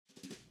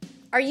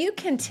Are you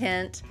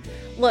content?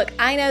 Look,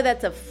 I know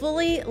that's a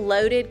fully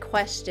loaded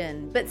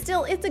question, but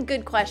still it's a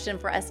good question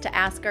for us to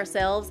ask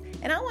ourselves,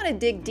 and I want to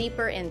dig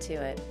deeper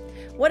into it.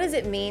 What does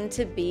it mean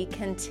to be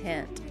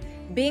content?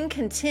 Being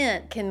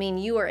content can mean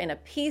you are in a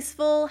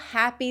peaceful,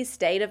 happy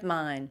state of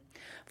mind.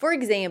 For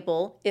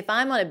example, if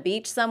I'm on a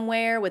beach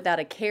somewhere without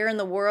a care in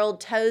the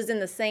world, toes in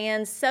the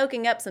sand,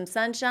 soaking up some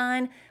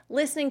sunshine,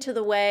 listening to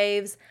the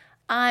waves,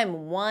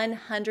 I'm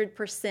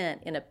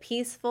 100% in a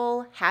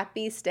peaceful,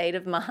 happy state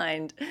of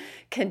mind,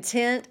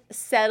 content,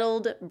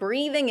 settled,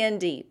 breathing in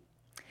deep.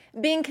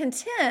 Being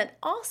content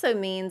also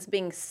means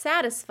being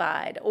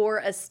satisfied or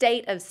a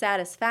state of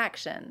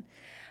satisfaction.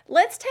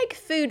 Let's take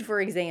food, for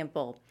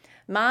example.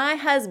 My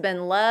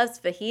husband loves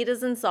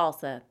fajitas and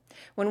salsa.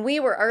 When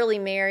we were early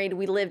married,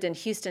 we lived in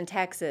Houston,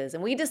 Texas,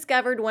 and we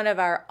discovered one of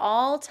our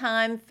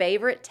all-time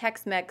favorite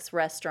Tex-Mex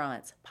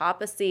restaurants,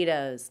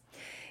 Pappasitos.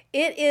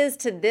 It is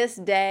to this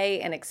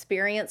day an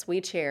experience we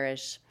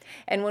cherish.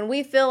 And when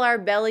we fill our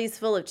bellies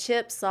full of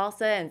chips,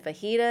 salsa, and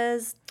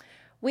fajitas,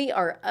 we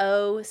are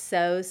oh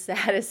so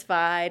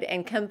satisfied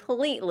and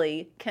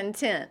completely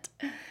content.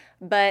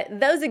 But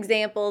those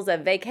examples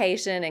of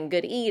vacation and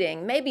good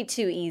eating may be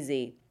too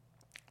easy.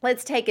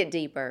 Let's take it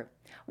deeper.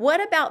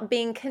 What about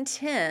being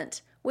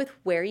content with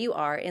where you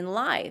are in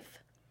life?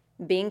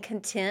 Being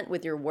content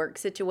with your work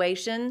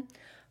situation?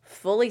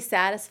 Fully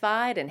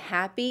satisfied and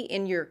happy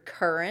in your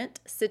current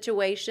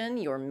situation,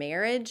 your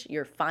marriage,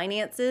 your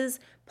finances,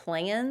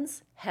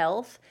 plans,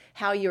 health,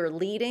 how you're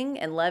leading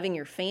and loving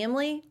your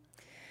family?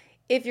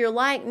 If you're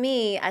like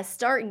me, I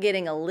start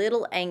getting a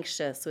little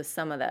anxious with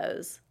some of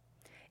those.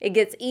 It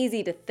gets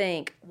easy to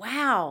think,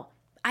 wow,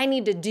 I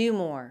need to do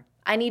more.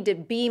 I need to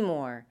be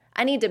more.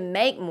 I need to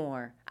make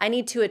more. I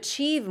need to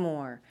achieve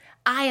more.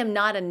 I am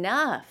not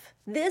enough.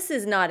 This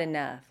is not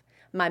enough.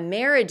 My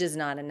marriage is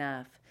not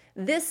enough.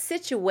 This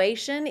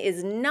situation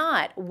is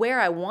not where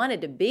I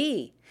wanted to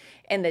be.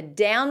 And the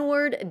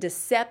downward,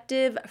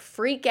 deceptive,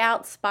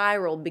 freak-out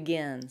spiral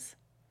begins.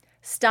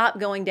 Stop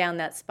going down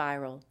that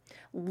spiral.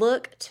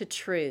 Look to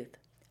truth.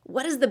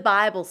 What does the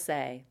Bible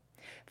say?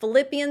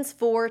 Philippians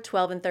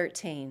 4:12 and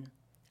 13.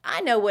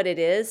 I know what it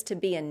is to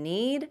be in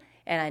need,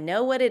 and I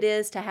know what it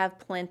is to have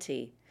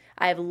plenty.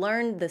 I have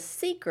learned the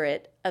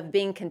secret of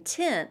being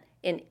content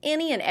in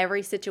any and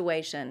every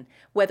situation,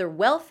 whether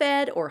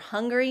well-fed or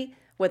hungry,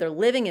 whether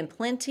living in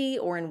plenty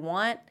or in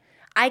want.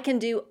 I can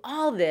do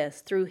all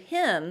this through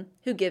Him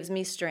who gives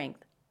me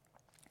strength.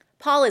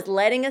 Paul is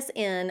letting us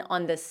in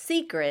on the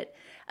secret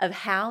of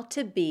how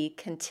to be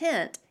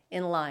content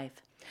in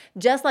life.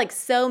 Just like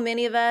so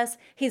many of us,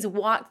 he's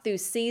walked through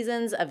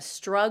seasons of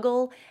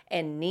struggle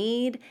and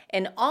need,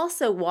 and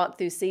also walked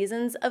through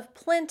seasons of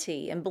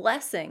plenty and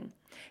blessing.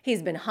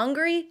 He's been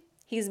hungry,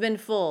 he's been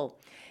full.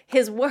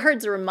 His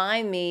words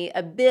remind me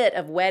a bit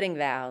of wedding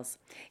vows.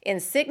 In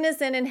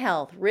sickness and in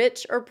health,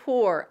 rich or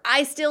poor,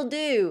 I still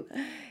do.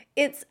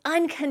 It's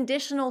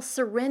unconditional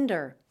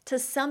surrender to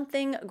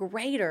something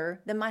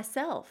greater than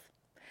myself.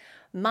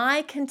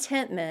 My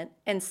contentment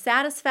and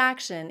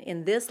satisfaction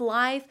in this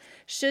life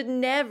should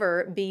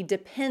never be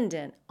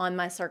dependent on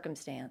my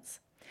circumstance.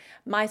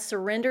 My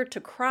surrender to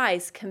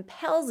Christ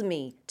compels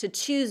me to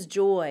choose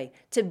joy,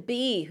 to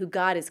be who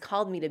God has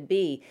called me to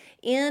be,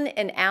 in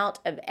and out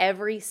of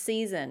every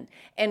season,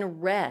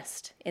 and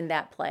rest in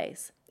that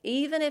place,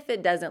 even if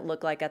it doesn't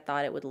look like I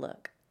thought it would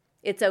look.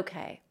 It's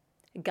okay.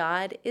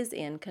 God is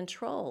in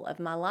control of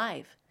my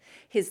life.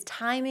 His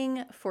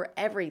timing for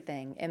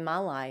everything in my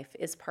life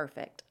is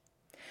perfect.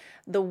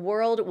 The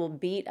world will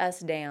beat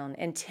us down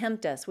and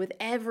tempt us with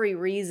every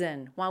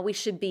reason why we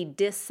should be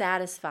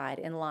dissatisfied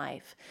in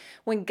life.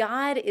 When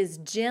God is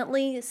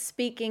gently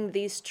speaking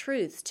these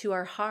truths to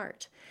our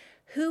heart,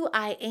 who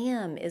I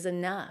am is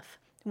enough.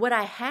 What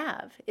I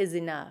have is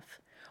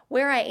enough.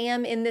 Where I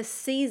am in this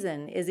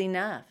season is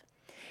enough.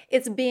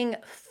 It's being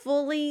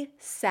fully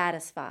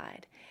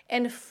satisfied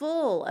and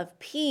full of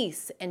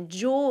peace and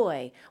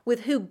joy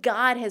with who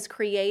God has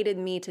created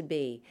me to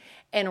be,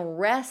 and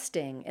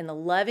resting in the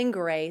loving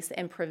grace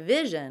and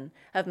provision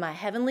of my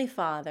Heavenly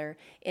Father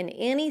in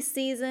any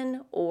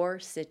season or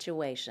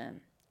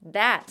situation.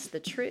 That's the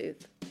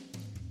truth.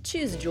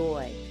 Choose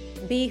joy.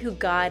 Be who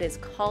God has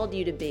called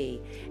you to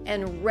be,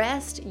 and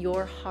rest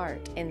your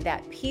heart in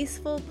that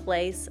peaceful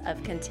place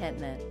of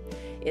contentment.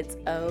 It's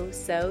oh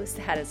so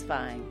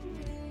satisfying.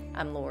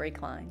 I'm Lori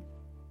Klein.